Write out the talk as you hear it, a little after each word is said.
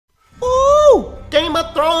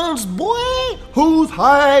of Thrones, boy! Who's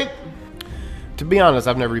hype? To be honest,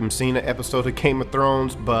 I've never even seen an episode of Game of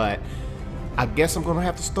Thrones, but I guess I'm gonna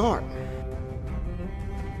have to start.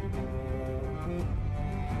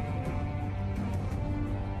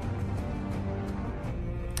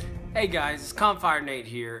 Hey guys, it's Campfire Nate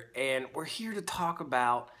here, and we're here to talk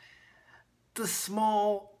about the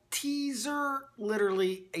small teaser,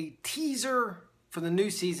 literally a teaser for the new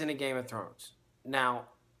season of Game of Thrones. Now,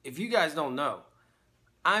 if you guys don't know,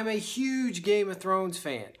 I'm a huge Game of Thrones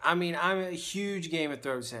fan. I'm a huge Game of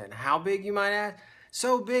Thrones fan. How big, you might ask?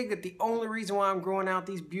 So big that the only reason why I'm growing out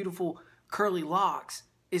these beautiful curly locks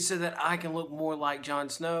is so that I can look more like Jon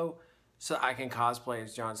Snow, so I can cosplay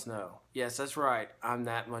as Jon Snow. Yes, that's right. I'm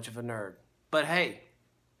that much of a nerd. But hey,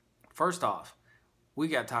 first off, we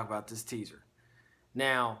got to talk about this teaser.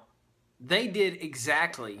 Now, they did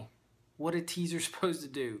exactly what a teaser's supposed to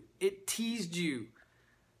do. It teased you.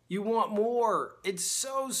 You want more. It's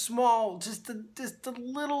so small, just the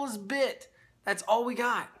littlest bit. That's all we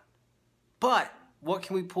got. But what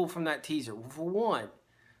can we pull from that teaser? Well, for one,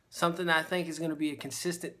 something that I think is going to be a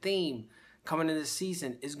consistent theme coming into this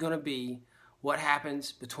season is going to be what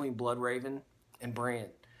happens between Bloodraven and Bran.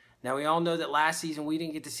 Now, we all know that last season we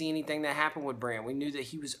didn't get to see anything that happened with Bran. We knew that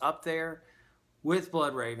he was up there with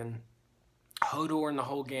Bloodraven, Hodor and the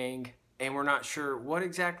whole gang, and we're not sure what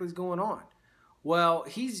exactly is going on. Well,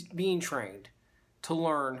 he's being trained to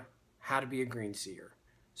learn how to be a green seer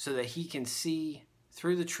so that he can see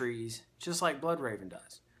through the trees just like Bloodraven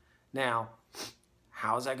does. Now,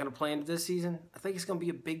 how is that going to play into this season? I think it's going to be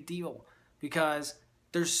a big deal because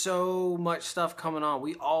there's so much stuff coming on.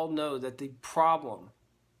 We all know that the problem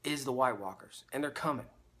is the White Walkers, and they're coming.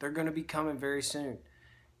 They're going to be coming very soon.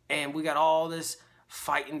 And we got all this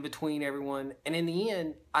fighting between everyone. And in the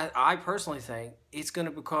end, I personally think it's going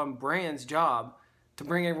to become Bran's job to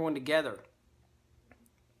bring everyone together.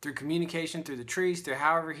 Through communication, through the trees, through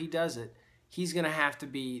however he does it, he's going to have to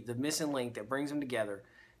be the missing link that brings them together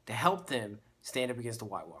to help them stand up against the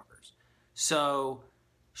White Walkers. So,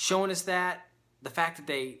 showing us that, the fact that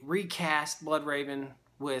they recast Bloodraven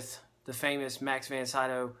with the famous Max von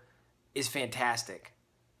Sydow is fantastic.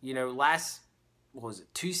 You know, what was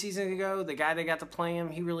it, 2 seasons ago, the guy that got to play him,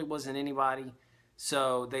 he really wasn't anybody.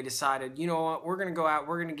 So they decided, you know what, we're going to go out,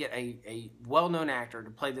 we're going to get a well-known actor to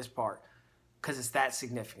play this part because it's that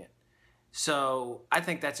significant. So I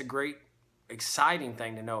think that's a great, exciting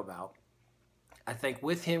thing to know about. I think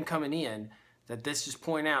with him coming in, that this just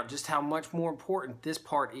point out just how much more important this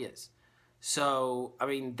part is. So, I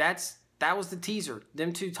mean, that was the teaser.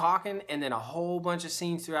 Them two talking, and then a whole bunch of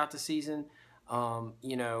scenes throughout the season.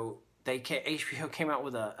 You know, HBO came out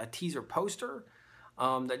with a teaser poster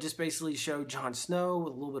that just basically showed Jon Snow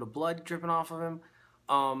with a little bit of blood dripping off of him.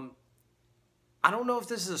 I don't know if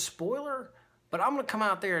this is a spoiler, but I'm going to come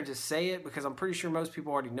out there and just say it because I'm pretty sure most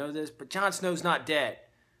people already know this, but Jon Snow's not dead.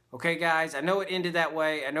 Okay, guys? I know it ended that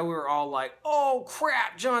way. I know we were all like, oh,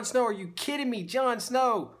 crap, Jon Snow, are you kidding me? Jon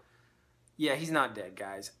Snow. Yeah, he's not dead,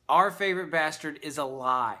 guys. Our favorite bastard is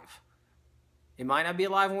alive. It might not be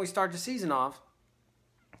alive when we start the season off,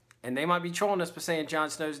 and they might be trolling us by saying Jon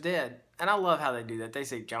Snow's dead. And I love how they do that. They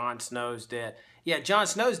say Jon Snow's dead. Yeah, Jon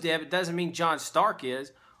Snow's dead, but it doesn't mean Jon Stark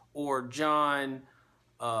is. Or Jon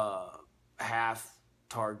half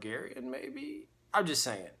Targaryen, maybe? I'm just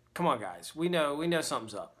saying. Come on, guys. We know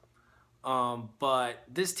something's up. But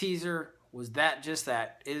this teaser was just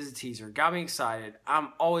that. It is a teaser. Got me excited.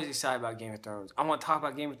 I'm always excited about Game of Thrones. I want to talk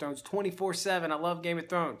about Game of Thrones 24/7. I love Game of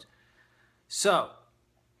Thrones. So,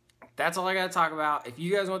 that's all I got to talk about. If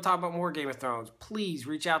you guys want to talk about more Game of Thrones, please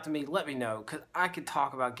reach out to me. Let me know, because I could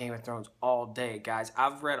talk about Game of Thrones all day, guys.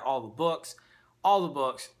 I've read all the books. All the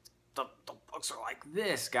books. The books are like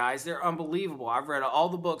this, guys. They're unbelievable. I've read all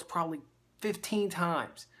the books probably 15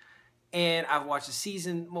 times. And I've watched the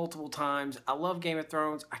season multiple times. I love Game of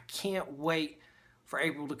Thrones. I can't wait for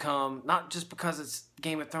April to come. Not just because it's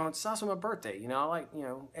Game of Thrones. It's also my birthday. You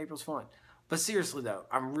know, April's fun. But seriously, though,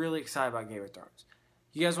 I'm really excited about Game of Thrones.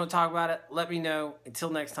 You guys want to talk about it? Let me know. Until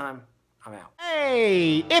next time, I'm out.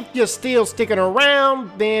 Hey, if you're still sticking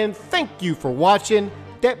around, then thank you for watching.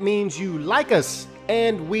 That means you like us,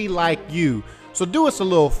 and we like you. So do us a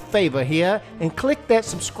little favor here and click that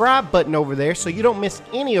subscribe button over there so you don't miss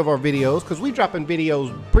any of our videos, because we dropping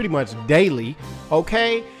videos pretty much daily,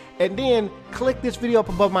 okay? And then click this video up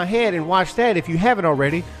above my head and watch that if you haven't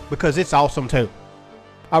already, because it's awesome too.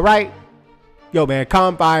 All right? Yo, man,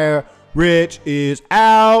 Campfire Rich is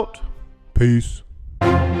out. Peace.